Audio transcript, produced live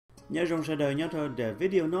nhớ trong sau đời nhớ thôi để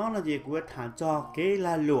video nó là gì của thả cho cái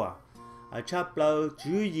là lụa ở chắp lâu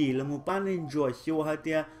chứ gì là một bán nên rồi siêu hai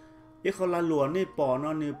tia cái khó là lụa này bỏ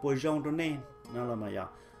nó này bỏ rong đó nên nó là mà ya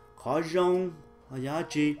khó rong hay giá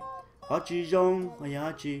trị khó chỉ rong hay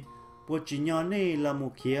giá trị bỏ chỉ nhỏ này là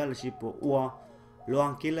một kia là chỉ bỏ uo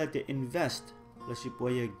loang kia là để invest là chỉ bỏ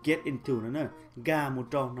get into nó nè ga một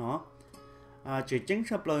trâu nó chỉ chính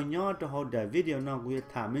sắp lời nhớ cho họ để video nó của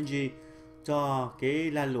thả mình gì cho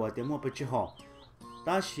cái là lụa để mua bịch họ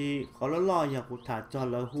ta chỉ khó lo ya của thả cho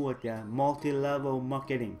là hùa để multi level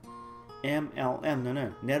marketing MLM nữa nè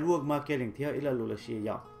network marketing theo ý là lụa là gì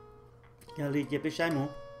vậy cái lý giải biết sai không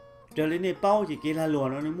trở lên này bao chỉ cái là lụa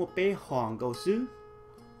nó mua bé hoàng cầu sứ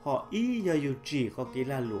họ ý giờ yêu chỉ có cái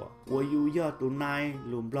là lụa và yêu giờ tụi này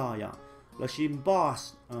lùm lo vậy là sim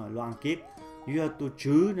boss loạn kiếp yêu tụi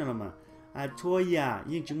chứ nữa mà chua ya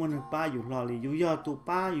nhưng chúng mình ba yêu lo li yêu tụi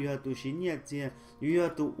ba yêu tụi xin nhẹ chia yêu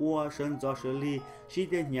tụi uo sơn gió xử lý xí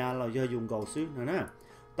đến nhà là do dùng cầu sứ nữa nè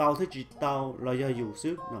tàu thế chỉ tàu là do dùng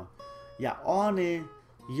sứ nè ya on này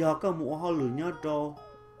giờ có một họ lười nhớ cho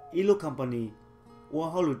ilu company uo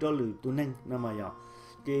họ lười cho lười tụi nên nè mà ya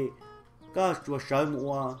thì có chùa sợ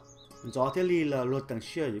một gió thế li là luật tầng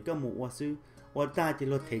xưa có một uo sứ uo ta thì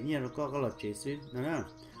luật thế nhẹ nó có luật chế sứ nè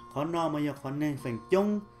khó no mà giờ khó nên phải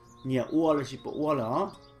chung nhiều uo là chỉ bộ uo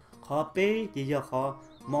đó khó bé thì giờ khó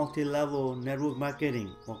multi level network marketing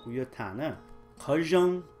hoặc cũng như thả nữa khó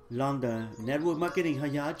rong London network marketing hay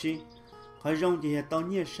giá trị khó rong thì tao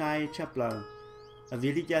nhiều sai chấp là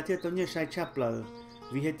vì lý do thế tao nhiều sai chấp là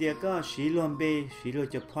vì hệ tiệc có xí luôn bê xí luôn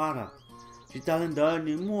chụp hoa rồi chỉ ta lên đó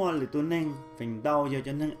nếu mua là tôi nên phải đau giờ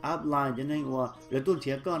cho nên upline cho nên uo là tôi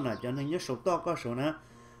chỉ có là cho nên nhớ số to có số nữa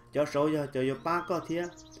cho số giờ cho ba có thế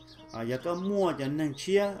giờ có mua cho nên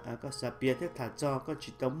chia có sản biệt thế thà cho có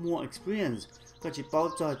chỉ tao mua experience có chỉ bao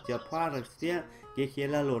cho product thế cái kia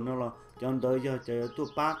là luôn nó là cho đợi giờ cho tôi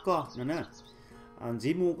ba có nữa nè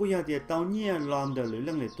dĩ mua của giờ thì tao nhia làm được lưỡi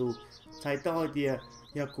lăng để tu thay tao thì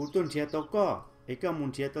giờ cú tuần chia tao có cái cái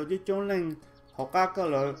muốn chia tao chứ trong lăng họ có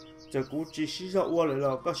là giờ cú chỉ sử dụng qua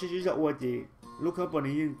là có sử dụng qua thì lúc các bạn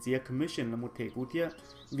ấy chỉ commission là một thể cú thế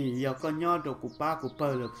vì giờ có nhau được cú ba cú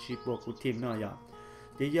bơ là chỉ bộ cú thêm nữa giờ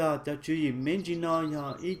thì giờ cho chú ý mình chỉ nói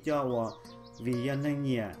giờ ít cho và vì anh đang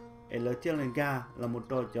nhẹ là theo lên ga là một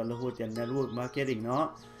trò cho là hỗ trợ network marketing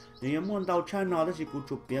nó nếu muốn đầu channel đó thì cũng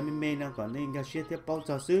chụp biển mình nó còn nên cái share tiếp bao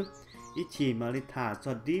giờ xứ ít chỉ mà đi thả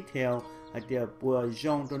cho detail hay là bùa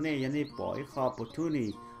rongตัวนี้ยังนี่ปล่อยข้อปทุนี่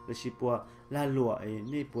là chỉ bùa là lụa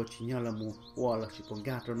này bùa chỉ nhau là một bùa là chỉ bùa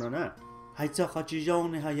gà cho nó nè hay cho khó chỉ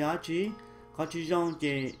rong này hay giá trị khó chỉ rong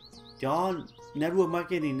thì cho network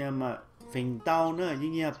marketing này mà phình tao nữa như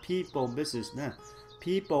nhà people business nè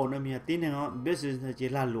people nó mình tin rằng họ business là chỉ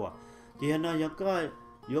là lụa thì nó có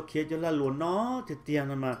kia cho là lụa nó thì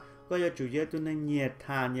tiền mà có chủ yếu tôi nên nhiệt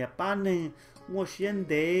thả nhiệt bán này mua xuyên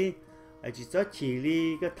để chỉ có chỉ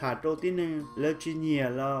đi cái thả đầu tiên này là chỉ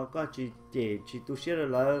nhiệt là có chỉ tu sửa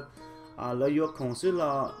là là yêu công sự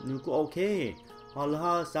là nếu có ok họ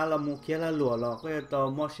là sao là mua kia là lụa là có tàu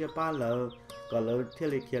mua xe bán là có là theo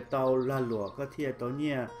lịch kia tàu là lụa có theo tàu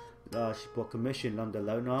nhiệt là support commission làm được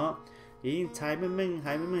lớn nó thì trái mình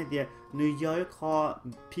thì New York họ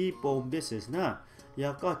people business nè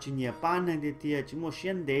giờ có chỉ nhiều bán năng thì chỉ một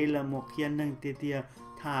xuyên đấy là một khiên năng thì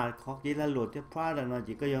thà khó chỉ là lột tiếp product nó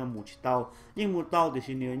chỉ có giờ một tàu nhưng một tàu thì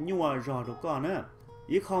chỉ nhiều nhua rõ được con nữa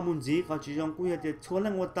ý không muốn gì có chỉ trong cũng thì số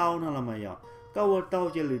lượng một tàu nó là mà giờ các một tàu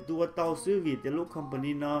chỉ lựa tua tàu xứ vì cái lúc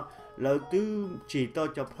company nó đầu tư chỉ tàu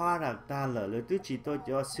cho product ta là đầu tư chỉ tàu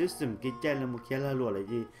cho system cái chạy là một khiên là lột là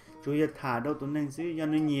gì chủ yếu thả đâu tụi nên xứ do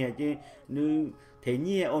nó nhiều chứ nếu thế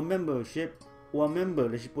nhiều or membership or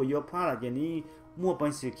member là chỉ bộ yếu product cái này mua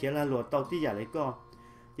bằng sự kia là lột tàu tí giả lấy co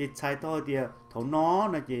thì sai thôi thì thấu nó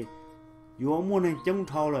là chỉ yếu mua nên chân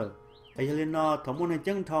thâu rồi bây giờ lên nó thấu mua nên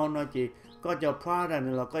chân thâu nó chỉ có cho product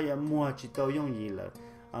này là có giờ mua chỉ tàu dùng gì là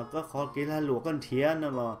có khó cái là lụa con thiệt nó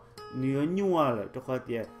là nửa nhua rồi cho khỏi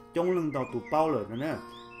thì trong lưng tàu tụ bao rồi nữa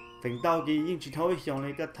thành tàu thì những chỉ thấu xong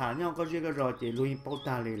này cái thả nhau có cái rồi thì lui bao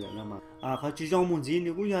ta lên là mà họ chỉ dùng một gì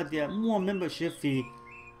nếu cũng giờ thì mua membership fee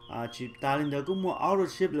chỉ ta lên đó cũng mua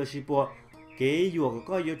auto-ship là chỉ bộ cái dù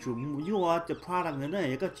có yêu chủ yêu cho product nữa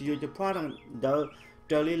này có chỉ cho product đó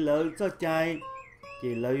trở lại lợi cho chạy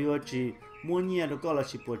thì lợi yêu chỉ mua nhiều đó có là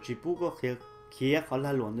chỉ bộ có khía khó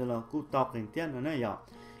là luôn là cũng tao thành tiền nữa này vậy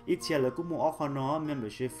ít xe là cũng mua ở nó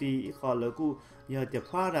membership fee ít khó là cũng nhờ cho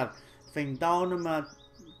product thành tao nó mà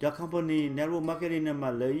cho company network marketing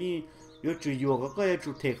mà lấy yêu chủ yêu có yêu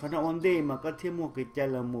chủ thể nó on day mà có thêm một cái chạy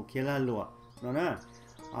là một khía là luôn nó nè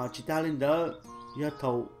chỉ ta lên đó yêu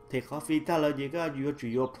thầu thì coffee ta là gì cái chủ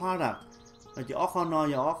yếu product là chỉ ở kho nó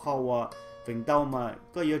giờ ở kho phần tàu mà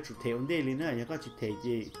có yêu chủ thể vấn đề lý nữa giờ có chủ thể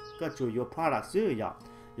gì có chủ yếu product xứ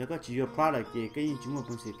giờ có chủ yếu product gì cái chúng mình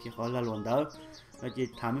sẽ khi họ là luận đó là chỉ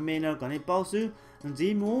thảm mấy nó còn này bao xứ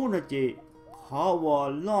gì muốn là chỉ họ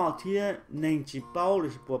lo thiệt nên chỉ bao là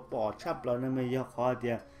chỉ bỏ chấp là nên bây giờ họ thì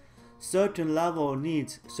certain level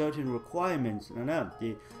needs certain requirements nè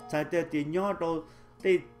thì sai thì nhỏ đâu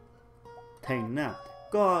thì thành nè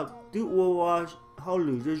có tự họ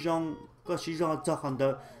lựa chọn có sử dụng cho con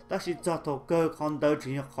đời, ta sử cho thầu cơ con đời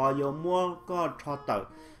chỉ họ yêu mua có cho tờ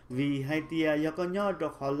vì hay thì giờ có nhớ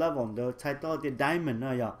được họ là vòng đời sai to thì diamond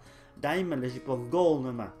nữa giờ diamond là chỉ bằng gold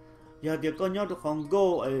nữa mà giờ thì có nhớ được con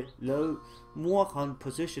gold ấy lỡ mua con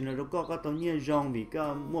position rồi có tao nhớ rong vì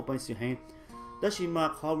có mua bằng sự hay đó chỉ mà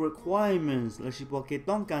họ requirements là chỉ bằng cái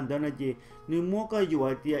ต้องการđó là gì nếu mua có dù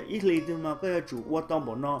thì ít lý thì mà có chủ quan tâm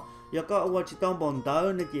bọn nó giờ có quan chỉ tâm bọn đó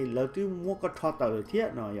là gì lỡ thứ mua có cho tờ thiết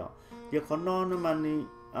nữa giờ giờ khó nó mà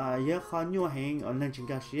giờ khó nhiều hàng ở nên chính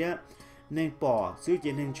cái gì nên bỏซื้อ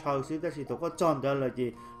chỉ nên chơiซื้อ ta chỉ tôi có chọn đó là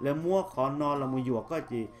gì là mua khó nó là mua dùa có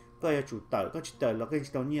gì có chủ tờ có chủ tờ là cái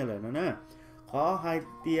tao nhiều rồi nữa nè khó hai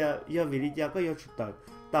tia giờ vì đi ra có chủ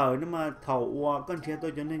tờ nó mà thầu qua con trẻ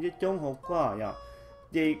tôi cho nên cái chống hộp có giờ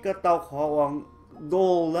thì cái tàu khó bằng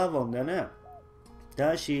gold level đó nè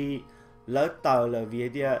đó chỉ lỡ tờ là vì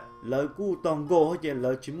đi lỡ cú tông gold hay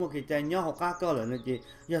lỡ chỉ một cái trái nhỏ học cá cơ là nó gì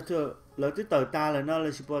giờ thưa lỡ cái tờ ta là nó là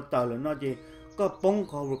chỉ một tờ là nó gì có bông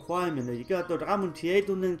có requirement là gì cái tôi đã muốn chia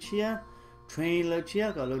tôi nên chia train là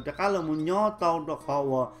chia cả rồi đã là một nhỏ tàu đó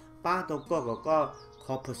họ ba tàu có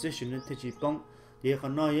position thì chỉ bông thì họ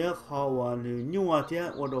nói họ nhiều thế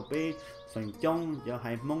ở đâu bên phần trong giờ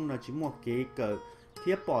hai mong là chỉ một cái cờ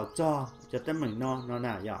thiếp bỏ cho tới mình nó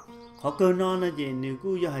nào vậy họ cơ nó là gì nếu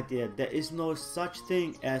cứ giờ hai tiền there is no such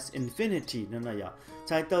thing as infinity nó là vậy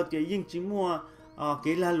sai tao thì nhưng chỉ mua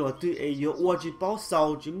cái là luật tự ấy yếu qua chỉ bao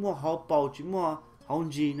sau chỉ mua họ bao chỉ mua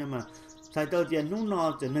không gì nữa mà sai tao thì lúc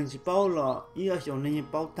nào chỉ nên chỉ bao là ý ở chỗ này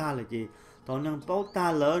bao ta là gì tao nên bao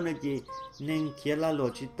ta lớn là gì nên kia là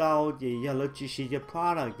luật chỉ tao gì giờ luật chỉ sử dụng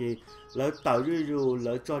product gì lỡ tạo rồi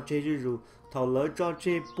lỡ cho chơi rồi thầu lỡ cho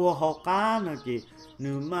chơi bùa họ cá là gì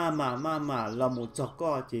nếu mà là một chó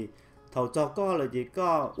co gì thầu chó co là gì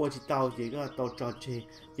có qua chỉ tao gì có tao cho chơi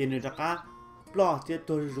gì nữa đó lo thì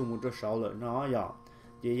tôi dùng một số sáu lợi nó giờ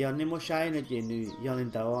chỉ giờ nên mua sai này chỉ nữa giờ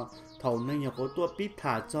lên tàu thầu nên nhà có tôi biết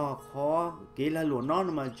thả cho khó cái là lúa nó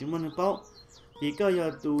mà chúng mình bao chỉ có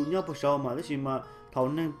giờ tụ nhớ một số mà cái mà thầu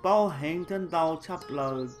nên bao hàng thân tàu sắp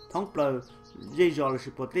là tháng bờ dây rồi là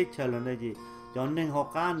sự bớt tết chờ là này gì cho nên họ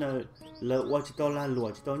cá nữa lỡ qua chỉ tao là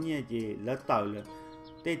lúa chỉ tao nhẹ gì lỡ tàu là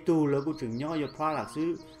tây tu lỡ cũng chừng nhỏ giờ product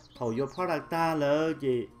xứ thầu giờ product ta lỡ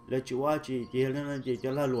gì lỡ chịu qua chỉ là gì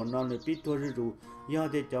cho là lúa nó nữa biết tôi rồi giờ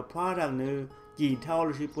thì cho product nữa chỉ thao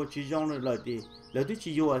là sự bớt chỉ dùng rồi là gì lỡ tôi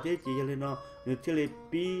chỉ dùng thế chỉ là nó nữa thì là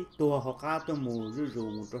biết tôi họ cá tôi mua rồi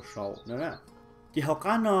một số sáu nữa chỉ họ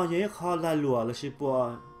cá nó vậy khó là lúa là sự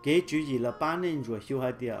bớt cái chủ gì là bán nên rồi siêu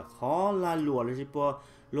hay tiệt khó là lúa là sự bớt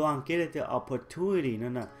lúa ăn cái là opportunity nữa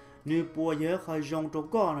nè nếu bữa giờ khó dùng cho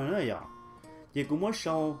con nữa vậy chỉ cũng mất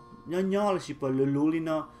sau nhỏ là sự bớt lúa đi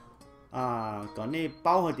nó cái này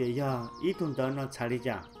bao hết thì giờ ít tuần tới nó chạy đi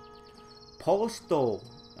chả postal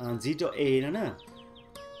gì cho A nữa nè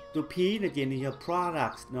tụi P là chỉ là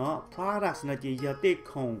products nó products là chỉ là tết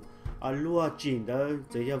không lúa chín đó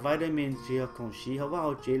chỉ là vitamin chỉ là không xí họ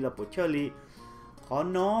vào chỉ là bổ trợ lý họ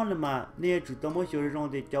nó là mà nên chủ tâm mới cho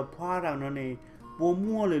rong thì cho product nó này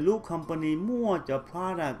mua là lúc company mua cho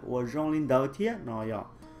product và rong lên đầu thiết nó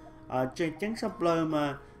vậy trên chính supply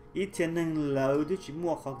mà ít tiền năng lâu thì chỉ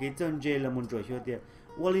mua họ cái chân dây là một chỗ cho tiền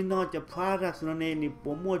và lên nó cho product nó này thì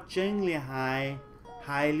mua chân là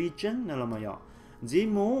highly chân là mà vậy dĩ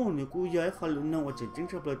mô nếu cứ giới họ luôn nó trên chính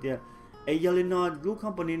supply tiền ấy giờ lên nó lúc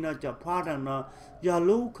company nó cho product nó giờ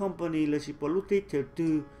lúc company là chỉ lúc tích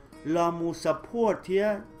từ là mua support thì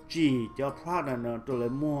chỉ cho product nó tôi lại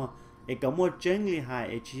mua ấy có mua chân là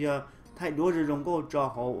high chỉ thay đổi rồi dùng cô cho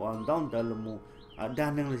họ đóng tới là mua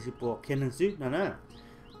đa năng là chỉ bộ khen năng suất nè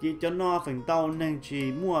chỉ cho nó phần tàu năng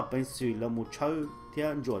chỉ mua bên sủi là một chơi thì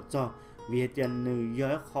ruột cho vì tiền người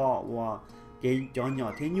giới họ và cái cho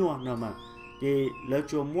nhỏ thế nhua nào mà thì lỡ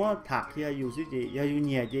cho mua thạc thì dù suy thì dù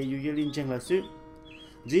nhẹ thì dù liên chân là suy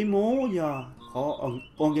dĩ mô giờ họ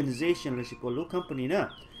organization là chỉ có lúc company nè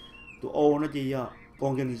tụ O nó chỉ giờ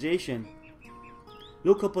organization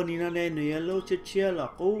lúc company nó này người lúc chia là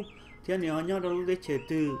cố thì người họ nhau đâu lúc đấy chế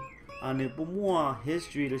từ này bộ mua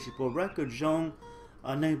history là chỉ có record zone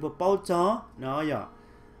này bộ bao cho nó giờ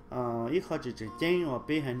ít họ chỉ tranh hoặc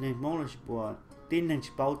bên hàng này mong là chỉ có tin năng chỉ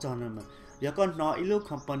bao cho nữa mà giờ con nói ít lúc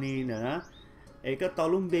company nữa ấy cái tàu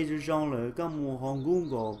luôn bây giờ rong rồi cái mua Hong Kong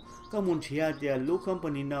go cái muốn chia thì lúc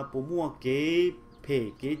company nào bộ mua cái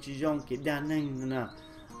cái chỉ rong cái đan năng nè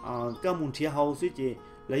cái muốn chia hậu suy chỉ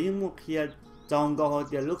lấy những mua kia trong go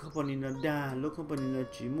thì lúc company nào đa lúc company nào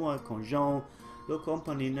chỉ mua còn rong lúc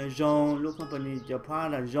company nào rong lúc company cho phá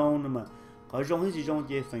là rong mà có rong hết chỉ rong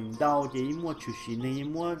chỉ phần đầu chỉ mua chủ sĩ này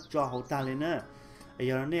mua cho hậu ta lên nữa ấy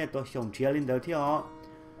giờ này tôi xong chia lên đầu thì họ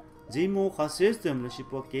chỉ mua khó system là chỉ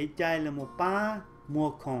bộ cái trái là mua ba mua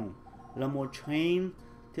không là mua train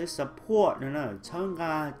thì support nữa nè参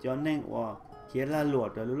加cho nên và kia là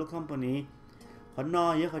luật rồi lúc company họ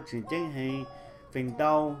nói với họ chuyển chính hay phần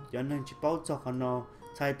đầu cho nên chỉ bảo cho họ nói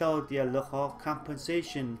sai đầu thì là họ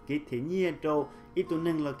compensation cái thế nhiên đâu ít tụi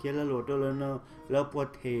nên là kia là luật rồi là bộ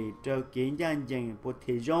thể cho cái nhân dân bộ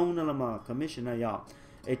thể rong nó là mà commission này à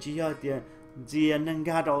ấy chỉ là thì chỉ nên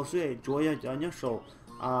cả đầu suy chủ yếu cho những số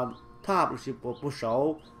thiab là chỉ bộ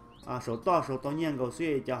số số to nhiên cầu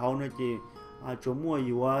suy cho họ nói chỉ chỗ mua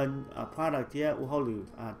yuan product thì họ lử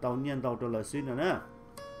tàu nhiên tàu là suy nữa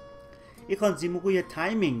ít còn chỉ một cái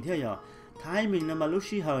timing thế à timing là mà lúc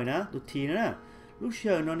xí hơi nè tụt thì nữa lúc xí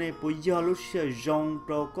hơi nó này bây giờ lúc xí hơi rong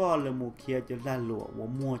pro có là một kia cho là lụa và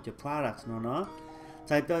mua cho product nó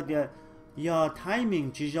tại đó thì giờ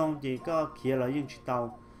timing chỉ rong thì có kia là những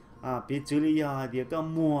tàu bị xử lý giờ thì có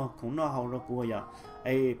mua cũng nó hậu nó của giờ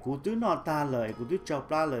ấy cụ tứ nó ta lời cụ tứ chọc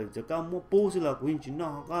ta lời chỉ có mua bố là cụ chỉ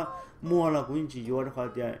nó có mua là cụ chỉ vô được khỏi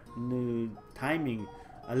thì timing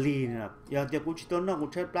lì nè giờ thì cụ chỉ tôi nó cụ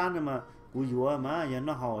chơi plan mà cụ vô mà giờ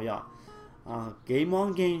nó hậu giờ cái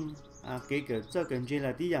món game cái cho cần chỉ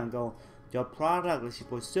là tí dạng cầu cho product là chỉ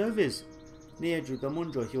for service nên chủ tôi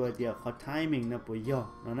muốn rồi thì họ timing nó bây giờ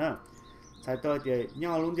nó nè tại tôi thì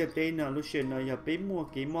nhau luôn cái tên là lúc xưa nó giờ bé mua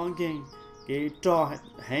cái món game cái trò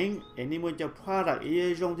hàng anh muốn cho product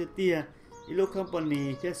ý dùng thế tia ý lúc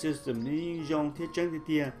company cái system ní dùng thế chân thế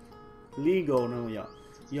tia legal nào vậy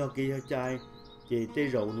giờ cái trái cái tê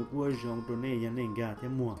rượu nó cũng dùng đồ này anh nên cả thế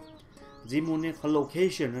mua chỉ muốn này có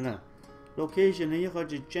location nữa location này có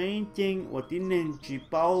chỉ changing và tin nên chỉ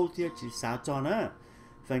bao thì chỉ xả cho nữa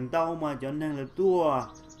phần đầu mà cho nên là tua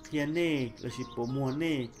hiện này là chỉ bộ mua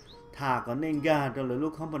này thả có nên cả đó là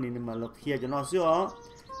lúc company này mà lúc kia cho nó sửa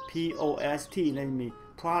POST này mi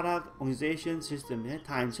Product Organization System này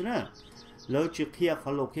time chứ nè lỡ trước kia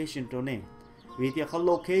có location chỗ này vì thì có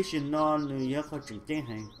location nó người có chỉnh chính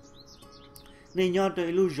hành nên nhớ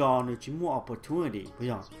tới lúc giờ nó chỉ mua opportunity bây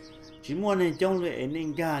giờ chỉ mua này trong lệ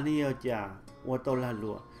nên ga này ở chả và tàu là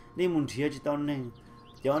lúa nên muốn chia chỉ tàu nên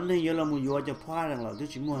cho nên giờ là muốn vô cho phá rằng là tôi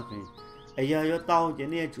chỉ mua cái ấy giờ tàu chỉ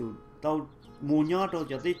nên chủ tàu mua nhớ tàu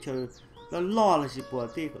cho tới chờ nó lo là chỉ bỏ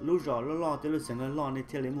thì lúc rõ nó lo tới lúc sáng nó lo nên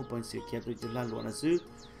theo lấy một phần sự kia tôi chỉ là luôn là xứ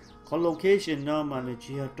có location nó mà nó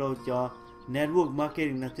chỉ cho network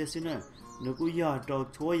marketing là thế xứ nữa nó cũng giờ cho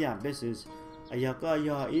chúa nhà business giờ có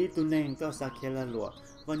giờ ý tôi nên có sao kia là luôn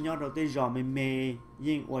con nhớ đầu tiên rõ mê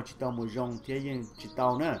nhưng ở chỉ tàu một dòng thế nhưng chỉ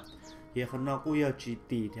tàu nữa thì con nó cũng giờ chỉ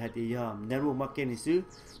tỷ thì giờ network marketing xứ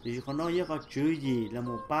thì con nó giờ có chữ gì là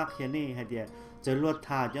một bác kia này hay thì giờ luật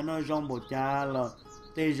thả cho nó dòng một cha là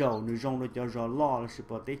tê rầu nữ rong nó cho rò lo là sự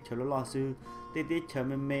bỏ tê chờ nó lo sư tê chờ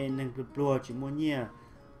mê nên plua chỉ muốn nhia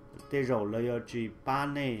tê rầu là giờ chỉ ba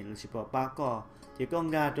này là sự bỏ ba co chỉ con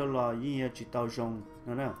gà cho lo như chỉ tàu rong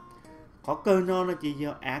nó nè có cơ nó chỉ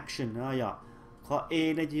giờ action nó giờ có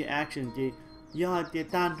a nó chỉ action chỉ giờ thì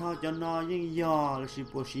tan thôi cho nó nhưng giờ là sự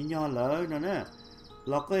bỏ xí nhỏ lỡ nó nè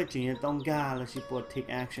nó có chuyện tông gà là sự bỏ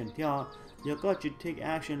take action theo giờ có chỉ take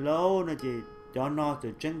action lâu nó chỉ cho nó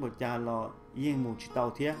từ chân một cha lo yên một chỉ tàu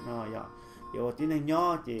thiết nó giờ giờ tí này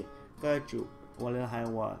nhỏ thì cái chủ hoặc là hay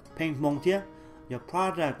là ping mong thiết giờ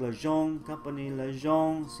product là zone company là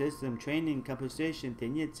zone system training compensation thế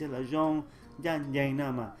nhiên sẽ là zone dàn dàn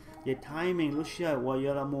nào mà giờ timing lúc xưa hoặc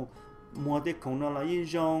giờ là mua thì không nó là yên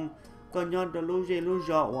zone còn nhớ từ lúc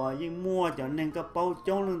giờ hoặc yên mua cho nên cái bao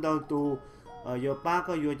chống lên đầu tù giờ ba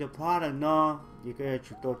cái giờ cho product nó thì cái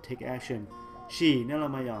chủ tôi take action xì nó là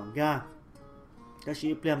mà giờ ga cái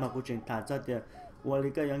gì plan mà cũng chuyển thả ra thì và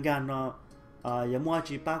cái những cái nó giờ mua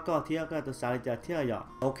chỉ ba cái thì cái tôi xài ra thì giờ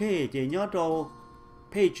ok thì nhớ đâu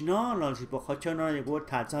page nó là chỉ bảo họ cho nó thì cũng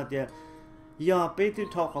thả ra thì giờ page thì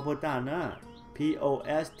talk about that nữa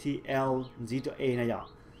POSTL Z này giờ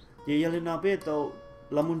thì giờ lên nó biết đâu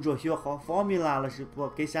là muốn rồi hiểu họ formula là chỉ bảo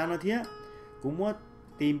cái sao nó thế cũng muốn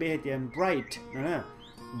tìm biết thì bright nữa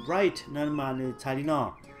bright nên mà người xài đi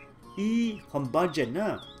nó không budget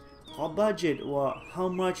nữa có budget và how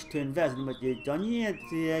much to invest mà chỉ cho như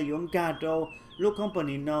thì dùng cả đâu lúc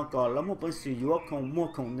company nó có lắm một phần sử dụng không mua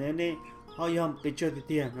không nên họ dùng để chơi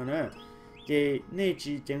tiền nữa thì nên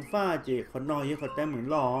chỉ chẳng phải chỉ họ nói với họ tên mình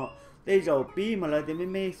lo đây rồi pi mà lại thì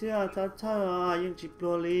mấy xưa thọ nhưng chỉ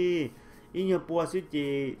poli in nhiều bùa suy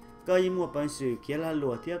chỉ có những một bản sự kia là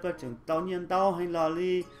lúa thì có chừng tao nhân tao hay là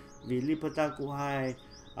li vì li bata của hai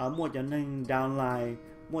mua cho nên downline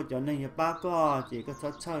mua cho nên ba có chỉ có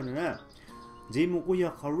thọ nữa chỉ một cái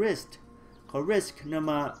có risk nhưng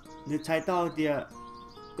mà người chạy tao thì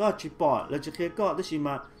có chỉ bỏ là chỉ khi có đó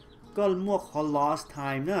mà có mua có lost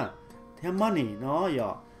time nữa theo money nó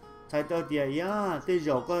giờ chạy tao thì tới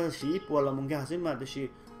giờ có sĩ bỏ là một cái gì mà đó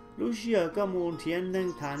lúc xưa có muốn tiền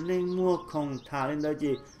nên thà nên mua không thà lên đó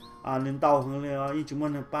chỉ nên tàu hơn là ý chúng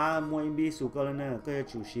mình ba mua bị sụt cái này cái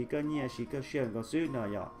chủ sĩ cái nhà sĩ cái share cái suy nữa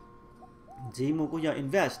giờ chỉ một cái giờ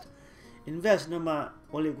invest nhưng mà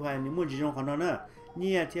only cái này mua chỉ trong khoản đó nữa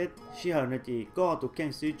nhà thì sĩ hơn là chỉ có tụ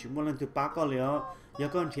keng suy chúng mình từ ba cái liền giờ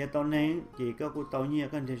con thì tao nên chỉ có cái tàu nhà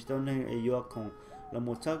con thì tao nên ở giờ không là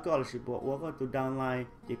một số cái là sĩ bộ có tụ downline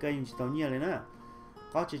chỉ có những tàu nhà này nữa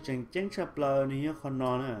có chỉ chỉnh chập lờ này còn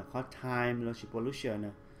nó nữa có time là chỉ pollution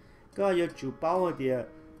nữa có giờ chủ bảo thì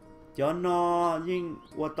cho nó nhưng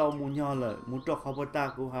qua tàu muốn nhau là muốn cho họ bắt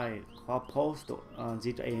ta cũng hay họ post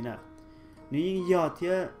gì đó nè nếu giờ thì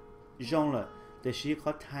rong là để chỉ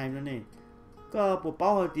có time nữa này có bộ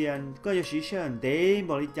bảo tiền có giờ chỉ xem để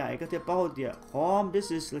bảo đi chạy có thể bảo tiền home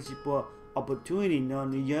business là chỉ bộ opportunity nó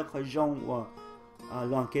nếu giờ có rong và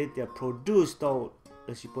làm cái để produce tàu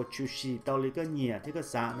là chỉ bộ chủ sĩ tàu lấy cái nhẹ thì cái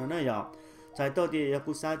sản nó nữa giờ sai tàu thì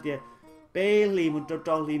cũng sai thì bây lì một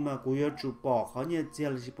trâu lì mà cũng chủ bỏ khó như thế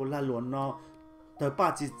là chỉ bộ la luồn nó tới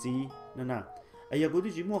ba chỉ nữa nè giờ cũng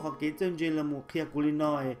chỉ mua học cái chân trên là một kia cũng đi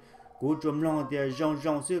nói cũng chấm lòng thì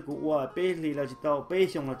rong xưa cũng qua bây lì là chỉ tàu bây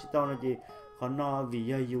xong là chỉ tàu là gì họ nói vì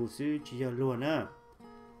giờ dù xưa chỉ giờ luôn á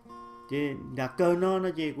thì đã cơ nó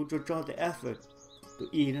gì cũng cho the effort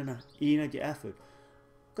tụi nữa nè nó chỉ effort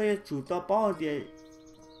cái chủ tàu bảo thì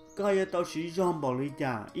cái tàu sử dụng bảo lý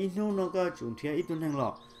trả ít nó có chủ thế ít tuần hàng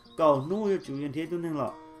lọ cầu nuôi chủ nhân thế tuần hàng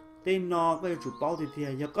lọ tên nó cái chủ bảo thì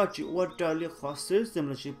giờ có chịu water liên khó system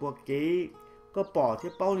là chỉ bộ cái có bỏ thế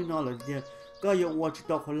bảo lý nó là gì có giờ water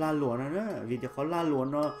tàu khó la lụa nữa vì thì khó la lụa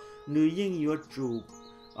nó nữ nhân yêu chủ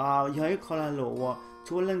giờ khó la lụa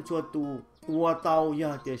chúa lên chúa tu tàu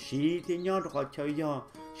giờ thì sĩ thì nhau khó chơi giờ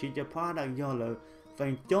sĩจะพาดักgiờ là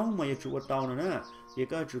phải chống mà giờ chủ tàu nữa chỉ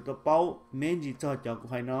có chủ tàu bảo men gì cho cái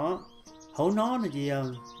phải nó hậu nó là gì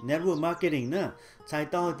network marketing nữa sai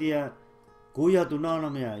tao thì cú giờ tụi nó là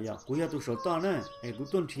mày giờ cú giờ tụi số tao nữa cú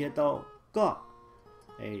tuần thiệt tao có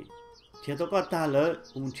thiệt tao có ta lỡ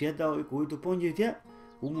cũng thiệt tao cú tụi phong như thế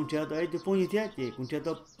cũng thiệt tao tụi phong như thế thì cũng thiệt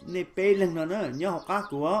tao này pay lần nữa nhớ học các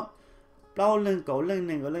của bao lần cậu lần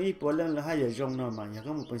này gọi là ít bữa lần là 2 giờ rong nữa mà nhà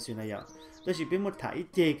có một phần sự này giờ tôi chỉ biết một thải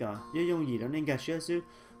chơi cả dùng gì đó nên cả sơ sư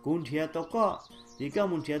cũng thiệt tao có thì có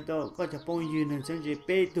một thiệt tao có chả phong như nên sẽ chỉ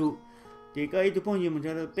pay tụ thì cái tụ phong như mình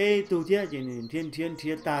cho pay tụ thế thì thiên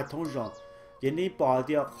thiệt ta thông rõ thì này bỏ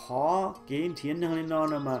thì khó cái thiên năng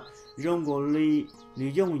nó mà dùng gọi li nếu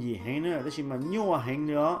dùng gì hay nữa tôi chỉ mà nhiều hành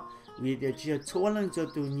nữa vì để chỉ số lần cho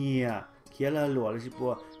tụ nhiều kia là lúa là chỉ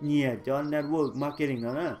bỏ nhiều cho network marketing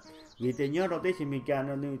nữa vì thế nhớ đầu tiên thì mình cần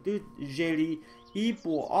là từ jelly ít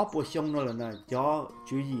bộ option nó là cho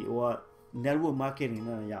chú ý và network marketing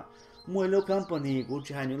nó là mỗi lúc company cũng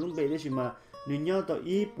chỉ hay những lúc bây giờ mà nếu nhớ tới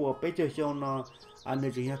ít bộ bây giờ cho nó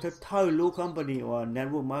anh chỉ hay thay lúc company và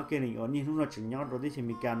network marketing và những lúc nó chỉ nhớ đầu tiên thì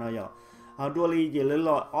mình cần nó đôi khi chỉ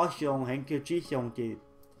là option hay cái chỉ option chỉ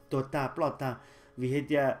tổ ta plot ta vì thế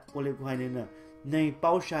thì mỗi lúc hay nên này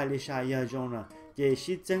bao sai là sai giờ trong là chỉ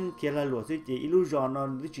sĩ chân kia là lúa chỉ ilu rõ nó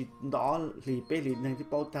chỉ đó thì bé thì nên cái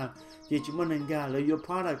bao ta chỉ chúng mình nên ra lấy vô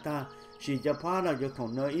product ta chỉ cho product cho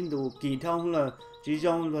thằng nó Indo kỳ thông là chỉ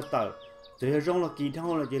trong là tờ thì trong là kỳ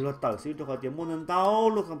thông là chỉ là tờ xíu cho họ chỉ muốn nên tao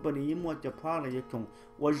lúc company mua cho product cho thằng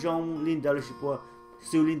và trong liên đó là chỉ có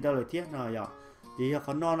siêu liên đó là thiết nào vậy thì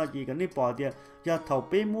họ nói là chỉ cần đi bỏ thì cho thầu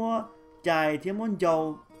bé mua chạy thì muốn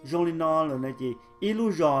giàu trong liên nó là chỉ ilu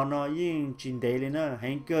rõ nó nhưng trình đề lên nó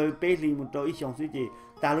hành cơ bé li một đôi xong suy chỉ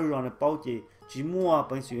ta lu rõ là bao chỉ mua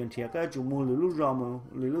bằng sự thiệt cái chủ mua lu rõ mà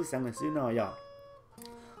lu sang là xứ nào vậy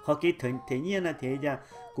họ cái thế nhiên là thế ra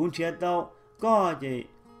cũng thiệt đâu có gì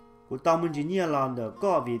của tao mình chỉ nhiên làm được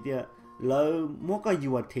có vì thì lỡ mua cái gì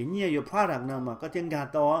thế nhiên有 product nào mà có tiếng gà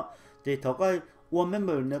to thì thọ cái one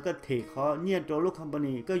member nó có thể khó nhiên cho lúc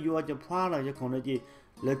company có yêu cho product cho con là gì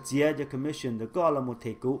là chia cho commission được có là một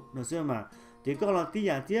thể cũ nó xưa mà chỉ có là tí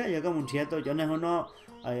giả tiếc giờ có một chế tôi cho nên nó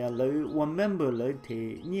lấy one member lấy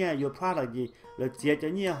thì nhia vô product gì lấy chia cho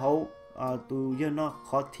nhia hậu tụ giờ nó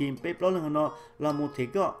khó tìm bếp đó nó là một thể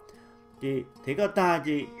có thì thể có ta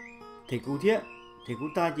gì thể cũ thiết thể cũ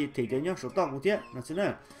ta gì thể cho nhau số tao cũ thiết nó xưa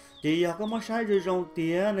này thì giờ có một sai rồi trong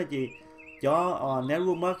tiền là gì cho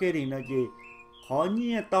network marketing là gì khó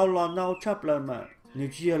nhia tao lo nào chấp lên mà nếu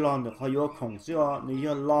chưa lo được họ vô khổng xưa nếu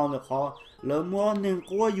chưa lo được họ lỡ mua nên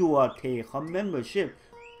có vô thì họ membership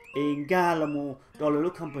em ga là mu đó là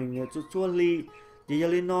lúc company cho cho li chỉ là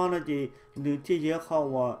li nó là gì nếu thì giờ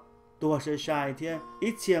họตัวใช้เที่ยอี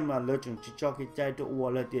เทียมาเลยจงจะจอกใจตัว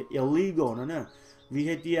เลยเดีย illegal นะเนี่ยวิ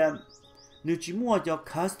ธีเดียนึกชิมัวจะ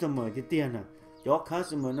customer ที่เดียนะจะ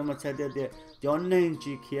customer นั่นมาใช้เดียจะหนึ่ง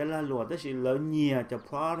จีเขียนละหลวดแต่สิเลยเนี่ยจะ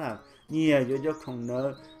product เนี่ยจะของเนอ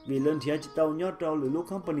วิเรื่องเทียจะเต้ายอดเราหรือลูก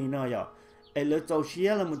company เนาะอย่าไอ้เลยเจ้าเชีย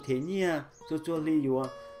ละมันเทียเนี่ยตัวลีอยู่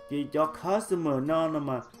ที่จะ customer นั่น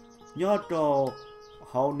มายอดเราเ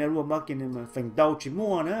ขา network marketing มาฝั่งเต้าชิมั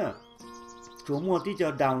วนะchủ mua tí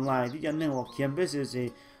cho đào lại tí cho nên hoặc kiếm biết gì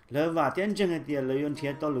lỡ và tiền chân cái tiền lợi dụng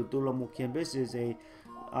tiền tao lựa tu là một kiếm biết gì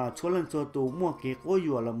số lần số tu mua cái có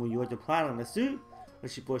nhiều là một nhiều cho phá là xứ là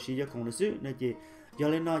chỉ bỏ xí cho không là xứ nên chỉ giờ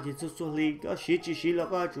lên nói chỉ số li có xí là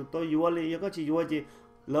có chủ tôi nhiều li có chỉ nhiều chỉ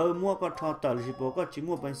lỡ mua có thọ tờ là chỉ bỏ có chỉ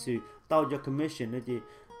mua bản sự tao cho commission nên chỉ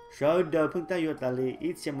sợ đời phương tây nhiều tờ li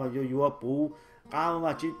ít xem mà nhiều bù cao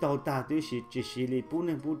mà chỉ tao ta tôi chỉ xí li bù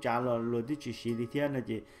nên bù trả rồi tôi chỉ xí li thiên là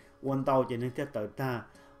chỉวันเตาจะนึกแต่เตาตา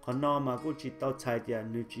เขานอนมากูจิตเตาใช้เดีย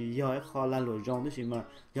นึกจีย่อยคอลาหลุดรองด้วยสิมา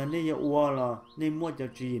อย่างนี้อย่าอ้วนหรอนี่มั่วจะ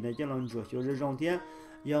จีนะจะลองจวดอยู่รองเทีย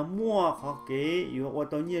อย่ามั่วเขาเก๋อยู่ว่า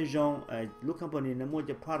ตอนนี้รองลูกคำพูดนี้นะมั่ว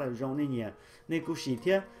จะพลาดรองนี่เนี่ยในกูสีเ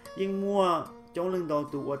ทียยิ่งมั่วจงเรื่องเตา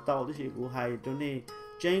ตัวเตาด้วยสิกูให้ตรงนี้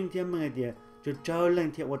เจ้งเทียมึงไอเดียจะเจอเรื่อง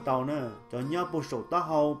เทียว่าเตาเนอะจะเนี้ยผู้โสดตาเ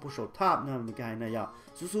ฮาผู้โสดทับเนอะมีการนะอย่า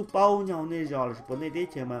สู้ๆเป้าเนาเนี่ยรอเลยคนในเด็ก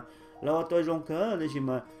เทียมาแล้วตัวรองเกอเลยสิ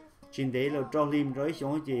มาchính đấy là cho lim rồi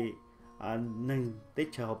xong chị nâng tết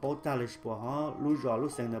chờ bao ta là bỏ họ lúc rõ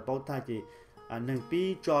lúc sáng là bao ta chị nâng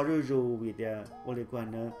pi cho rồi vì để ô lê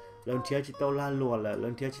quan nữa lần theo chị tao la lùa là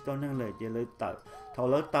lần theo chị tao nâng lại chị lấy tờ thầu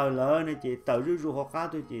lấy tờ lỡ này chị tờ rồi họ cá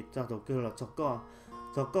tôi chị cho tao kêu là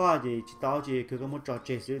cho co chị tao chị cứ có một trò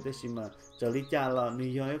chơi xíu tới mà giờ lý cha là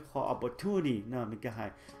người giới họ opportunity nào mình cái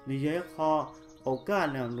hay người giới họ ô cá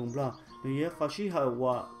nào lùng lo người khó xí hậu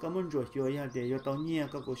quả có muốn rồi cho ya để cho tao nhia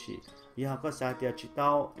có cố sĩ ya có sao để chỉ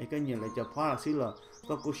tao cái nhiều là cho phá là xí là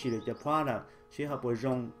có cố sĩ để cho phá là xí hậu bồi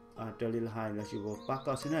rong trở lại hai là chỉ có bắt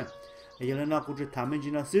có xí này giờ là nó cũng chỉ tham mình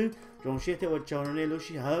chỉ là xứ rong xí theo cho nó lên lúc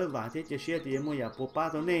xí hở và thế chỉ xí thì mua ya bộ ba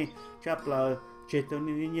tao này chắc là chỉ tao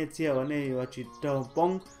này nhia chiều này và chỉ tao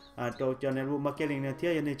bông tao cho nên marketing này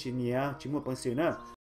theo nên chỉ nhia chỉ một bằng xứ nữa